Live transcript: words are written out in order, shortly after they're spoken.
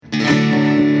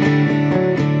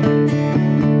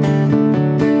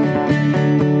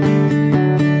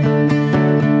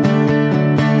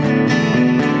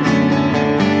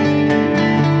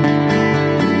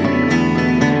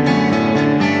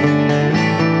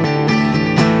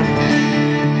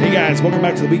guys, welcome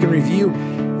back to the Week in Review.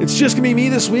 It's just going to be me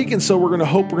this week, and so we're going to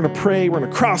hope, we're going to pray, we're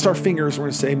going to cross our fingers, we're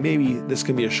going to say maybe this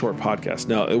can be a short podcast.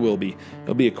 No, it will be.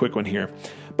 It'll be a quick one here.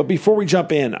 But before we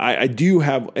jump in, I do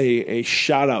have a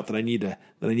shout out that I need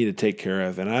to take care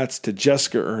of, and that's to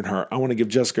Jessica Earnhardt. I want to give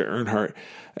Jessica Earnhardt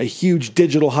a huge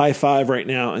digital high five right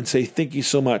now and say thank you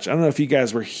so much. I don't know if you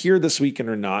guys were here this weekend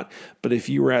or not, but if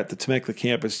you were at the Temecula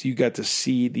campus, you got to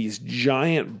see these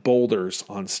giant boulders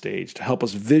on stage to help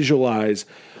us visualize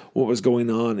what was going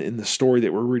on in the story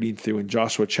that we're reading through in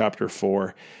Joshua chapter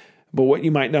 4. But what you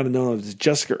might not have known of is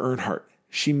Jessica Earnhardt.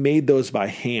 She made those by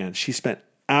hand. She spent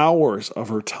hours of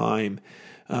her time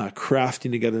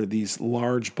crafting together these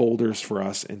large boulders for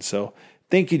us. And so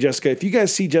thank you, Jessica. If you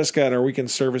guys see Jessica at our weekend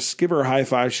service, give her a high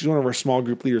five. She's one of our small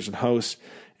group leaders and hosts,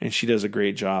 and she does a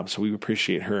great job, so we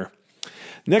appreciate her.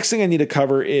 Next thing I need to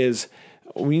cover is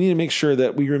we need to make sure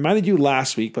that we reminded you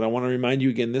last week, but I want to remind you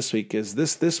again this week, is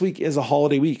this week is a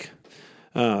holiday week.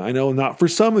 I know not for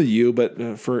some of you,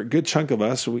 but for a good chunk of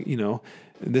us,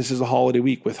 this is a holiday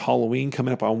week with Halloween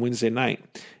coming up on Wednesday night.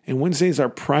 And Wednesday is our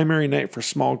primary night for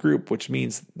small group, which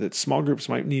means that small groups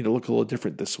might need to look a little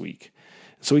different this week.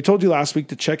 So we told you last week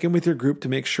to check in with your group to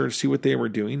make sure to see what they were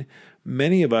doing.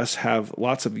 Many of us have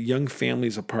lots of young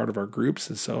families a part of our groups,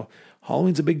 and so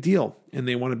Halloween's a big deal, and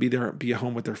they want to be at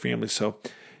home with their families. So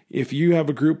if you have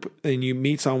a group and you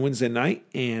meet on Wednesday night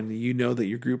and you know that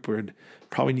your group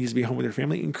probably needs to be home with their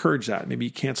family, encourage that. Maybe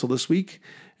you cancel this week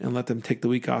and let them take the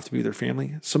week off to be with their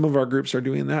family. Some of our groups are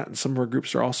doing that, and some of our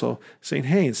groups are also saying,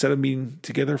 hey, instead of meeting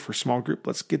together for small group,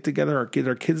 let's get together or get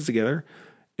our kids together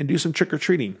and do some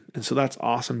trick-or-treating. And so that's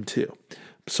awesome too.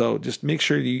 So just make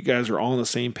sure that you guys are all on the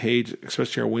same page,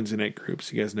 especially our Wednesday night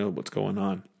groups. You guys know what's going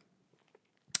on.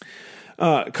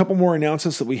 A couple more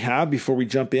announcements that we have before we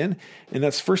jump in, and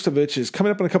that's first of which is coming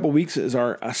up in a couple of weeks is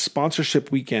our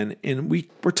sponsorship weekend, and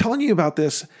we're telling you about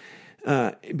this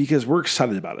because we're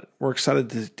excited about it. We're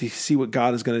excited to see what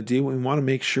God is going to do. We want to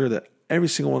make sure that every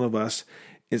single one of us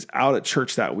is out at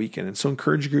church that weekend, and so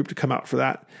encourage your group to come out for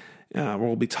that.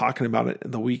 We'll be talking about it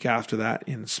the week after that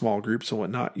in small groups and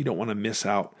whatnot. You don't want to miss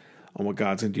out on what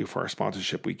God's going to do for our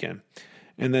sponsorship weekend.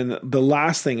 And then the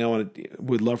last thing I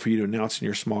would love for you to announce in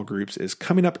your small groups is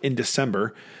coming up in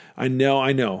December. I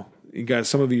know, you guys,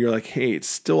 some of you are like, hey, it's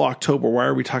still October. Why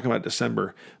are we talking about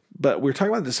December? But we're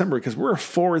talking about December because we're a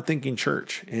forward-thinking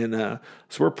church. And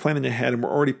so we're planning ahead, and we're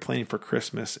already planning for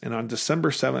Christmas. And on December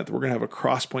 7th, we're going to have a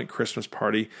Crosspoint Christmas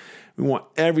party. We want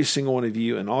every single one of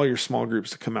you and all your small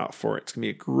groups to come out for it. It's going to be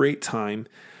a great time.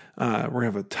 We're going to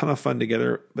have a ton of fun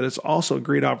together, but it's also a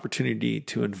great opportunity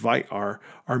to invite our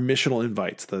missional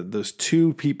invites, those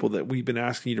two people that we've been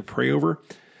asking you to pray over,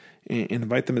 and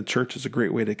invite them to church is a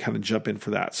great way to kind of jump in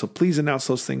for that. So please announce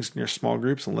those things in your small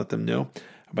groups and let them know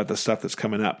about the stuff that's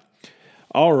coming up.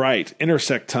 All right,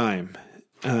 intersect time.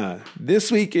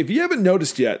 This week, if you haven't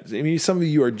noticed yet, some of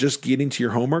you are just getting to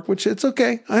your homework, which it's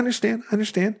okay. I understand.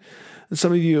 And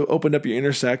some of you opened up your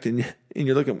intersect and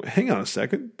you're looking, hang on a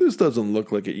second, this doesn't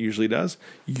look like it usually does.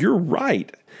 You're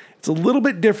right. It's a little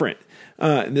bit different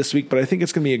this week, but I think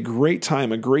it's going to be a great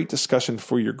time, a great discussion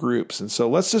for your groups. And so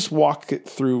let's just walk it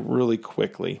through really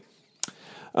quickly.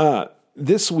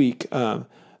 This week,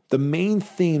 the main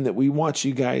theme that we want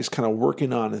you guys kind of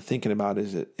working on and thinking about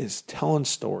is telling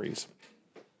stories.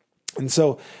 And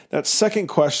so that second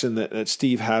question that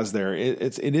Steve has there,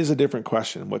 it is a different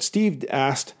question. What Steve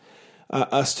asked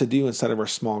us to do inside of our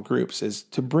small groups is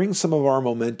to bring some of our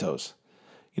mementos.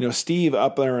 Steve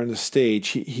up there on the stage,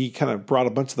 he kind of brought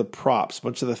a bunch of the props, a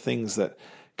bunch of the things that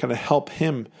kind of help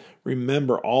him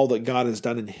remember all that God has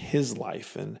done in his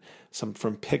life, and some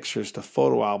from pictures to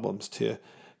photo albums to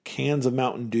cans of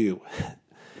Mountain Dew.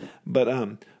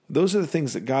 But those are the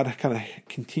things that God kind of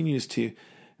continues to,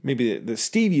 maybe that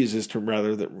Steve uses to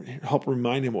that help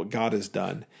remind him what God has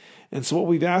done. And so what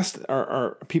we've asked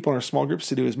our people in our small groups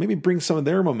to do is maybe bring some of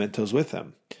their mementos with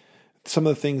them. Some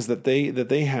of the things that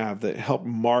they have that help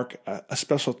mark a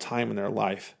special time in their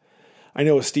life. I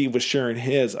know as Steve was sharing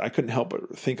his, I couldn't help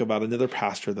but think about another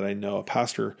pastor that I know, a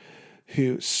pastor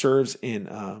who serves in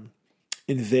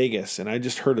Vegas. And I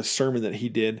just heard a sermon that he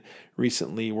did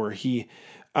recently where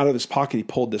out of his pocket, he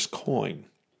pulled this coin.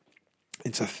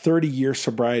 It's a 30-year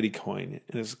sobriety coin,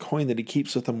 and it's a coin that he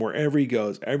keeps with him wherever he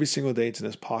goes. Every single day it's in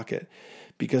his pocket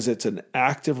because it's an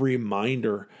active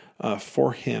reminder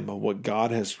for him of what God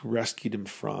has rescued him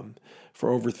from. For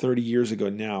over 30 years ago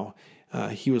now,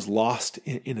 he was lost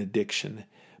in addiction,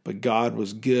 but God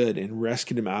was good and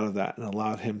rescued him out of that and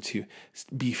allowed him to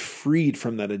be freed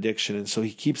from that addiction. And so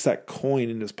he keeps that coin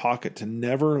in his pocket to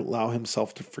never allow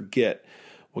himself to forget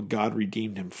what God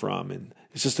redeemed him from. And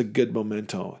it's just a good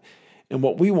memento. And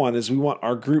what we want is we want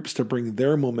our groups to bring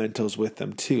their mementos with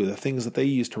them too, the things that they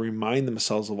use to remind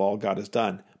themselves of all God has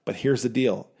done. But here's the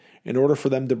deal. In order for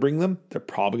them to bring them, they're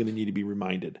probably going to need to be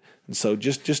reminded. And so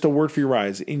just a word for your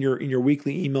eyes. In your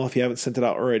weekly email, if you haven't sent it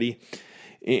out already,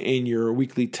 in your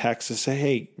weekly text, to say,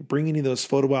 hey, bring any of those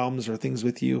photo albums or things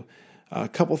with you. A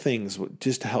couple things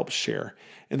just to help share.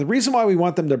 And the reason why we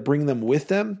want them to bring them with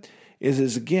them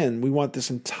is again, we want this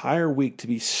entire week to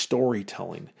be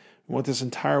storytelling. We want this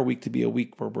entire week to be a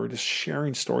week where we're just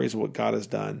sharing stories of what God has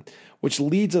done, which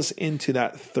leads us into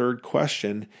that third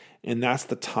question, and that's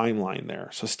the timeline there.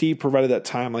 So Steve provided that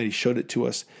timeline. He showed it to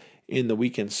us in the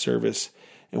weekend service.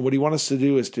 And what he wants us to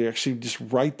do is to actually just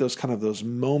write those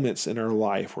moments in our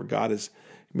life where God has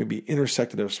maybe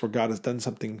intersected us, where God has done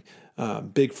something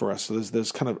big for us. So there's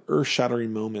those kind of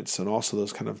earth-shattering moments, and also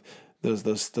those kind of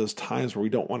those times where we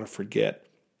don't want to forget.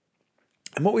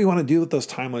 And what we want to do with those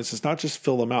timelines is not just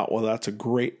fill them out. Well, that's a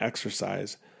great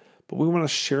exercise, but we want to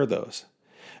share those.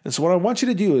 And so what I want you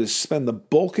to do is spend the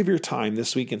bulk of your time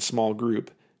this week in small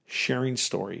group sharing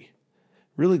story.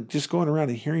 Really just going around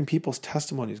and hearing people's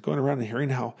testimonies, going around and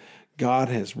hearing how God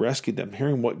has rescued them,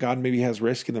 hearing what God maybe has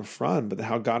rescued them from, but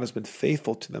how God has been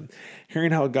faithful to them,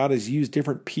 hearing how God has used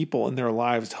different people in their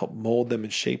lives to help mold them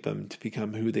and shape them to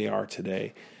become who they are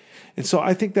today. And so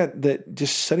I think that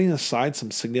just setting aside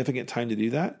some significant time to do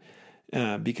that,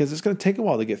 because it's going to take a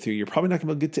while to get through. You're probably not going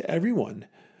to get to everyone,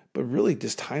 but really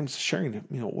just times sharing,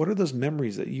 what are those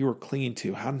memories that you are clinging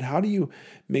to? How do you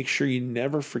make sure you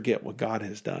never forget what God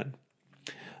has done?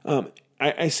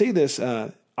 I say this,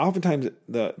 oftentimes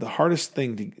the hardest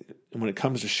thing when it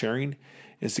comes to sharing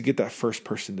is to get that first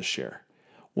person to share.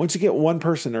 Once you get one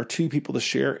person or two people to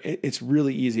share, it's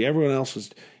really easy. Everyone else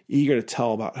was eager to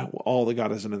tell about all that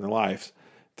God has done in their lives.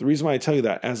 The reason why I tell you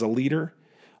that, as a leader,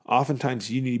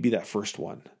 oftentimes you need to be that first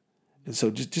one. And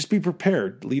so just be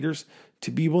prepared, leaders,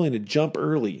 to be willing to jump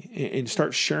early and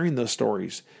start sharing those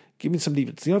stories. Give me some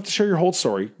details. You don't have to share your whole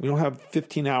story. We don't have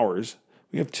 15 hours.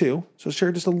 We have 2. So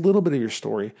share just a little bit of your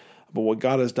story about what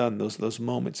God has done, those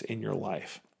moments in your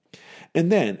life. And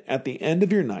then at the end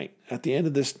of your night, at the end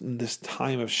of this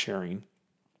time of sharing,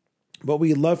 what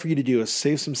we'd love for you to do is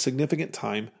save some significant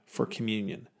time for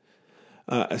communion.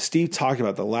 As Steve talked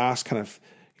about, the last kind of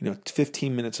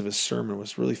 15 minutes of his sermon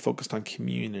was really focused on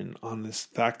communion and on this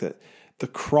fact that the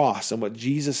cross and what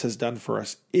Jesus has done for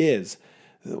us is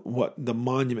what the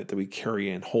monument that we carry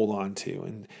and hold on to.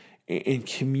 And in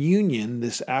communion,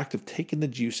 this act of taking the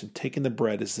juice and taking the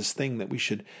bread is this thing that we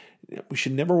should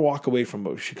never walk away from,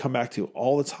 but we should come back to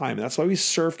all the time. And that's why we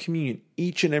serve communion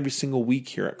each and every single week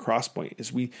here at Crosspoint,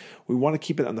 is we want to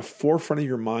keep it on the forefront of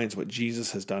your minds what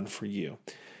Jesus has done for you.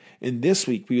 And this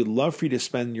week, we would love for you to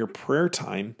spend your prayer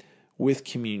time with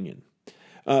communion.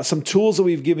 Some tools that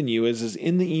we've given you is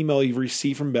in the email you've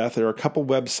received from Beth. There are a couple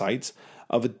websites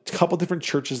of a couple different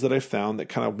churches that I found that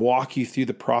kind of walk you through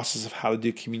the process of how to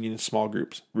do communion in small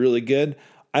groups. Really good.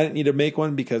 I didn't need to make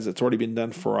one because it's already been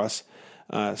done for us.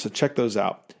 So check those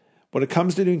out. When it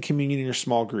comes to doing communion in your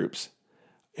small groups,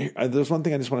 there's one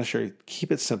thing I just want to share you.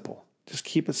 Keep it simple. Just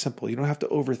keep it simple. You don't have to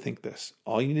overthink this.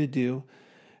 All you need to do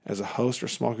as a host or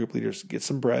small group leader is get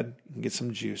some bread and get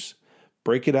some juice.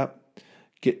 Break it up.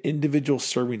 Get individual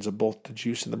servings of both the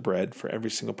juice and the bread for every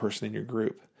single person in your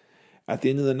group. At the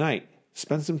end of the night,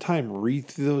 spend some time, read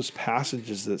through those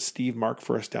passages that Steve marked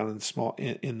for us down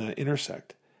in the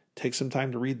intersect. Take some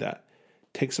time to read that.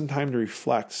 Take some time to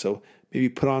reflect. So maybe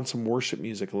put on some worship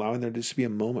music, allowing there just to be a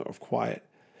moment of quiet.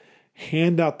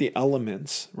 Hand out the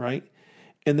elements, right?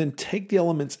 And then take the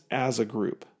elements as a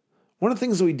group. One of the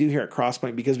things that we do here at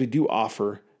Crosspoint, because we do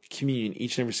offer communion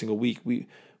each and every single week, we've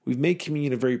made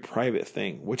communion a very private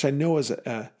thing, which I know is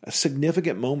a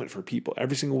significant moment for people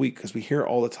every single week, because we hear it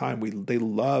all the time. They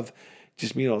love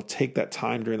just being able to take that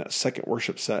time during that second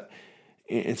worship set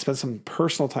and spend some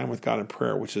personal time with God in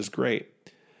prayer, which is great.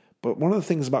 But one of the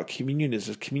things about communion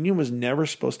is communion was never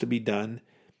supposed to be done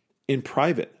in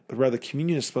private, but rather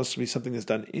communion is supposed to be something that's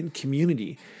done in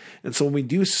community. And so when we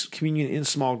do communion in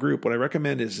small group, what I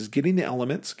recommend is getting the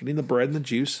elements, getting the bread and the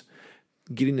juice,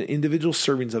 getting the individual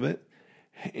servings of it,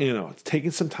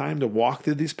 taking some time to walk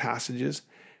through these passages,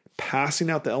 passing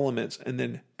out the elements, and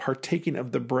then partaking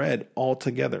of the bread all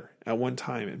together at one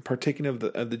time, and partaking of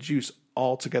the juice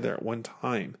all together at one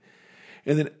time.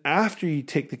 And then after you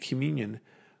take the communion,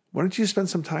 why don't you spend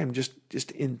some time just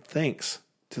in thanks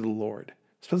to the Lord?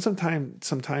 Spend some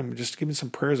time just giving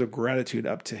some prayers of gratitude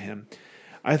up to Him.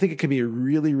 I think it can be a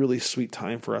really, really sweet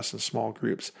time for us in small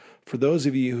groups. For those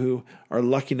of you who are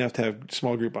lucky enough to have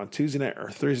small group on Tuesday night or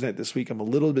Thursday night this week, I'm a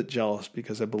little bit jealous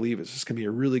because I believe it's just going to be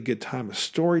a really good time of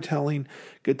storytelling,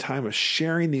 good time of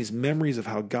sharing these memories of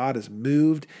how God has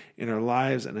moved in our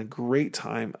lives, and a great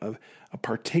time of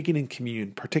partaking in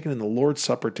communion, partaking in the Lord's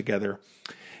Supper together,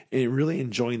 and really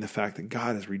enjoying the fact that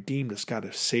God has redeemed us, God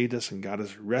has saved us, and God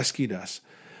has rescued us,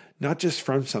 not just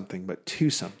from something, but to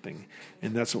something.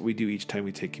 And that's what we do each time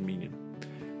we take communion.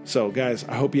 So guys,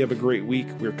 I hope you have a great week.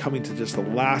 We're coming to just the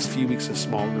last few weeks of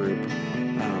small group.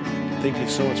 Thank you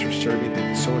so much for serving.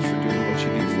 Thank you so much for doing what you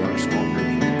do for our small group.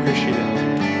 We appreciate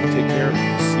it. Take care.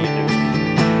 See you next week.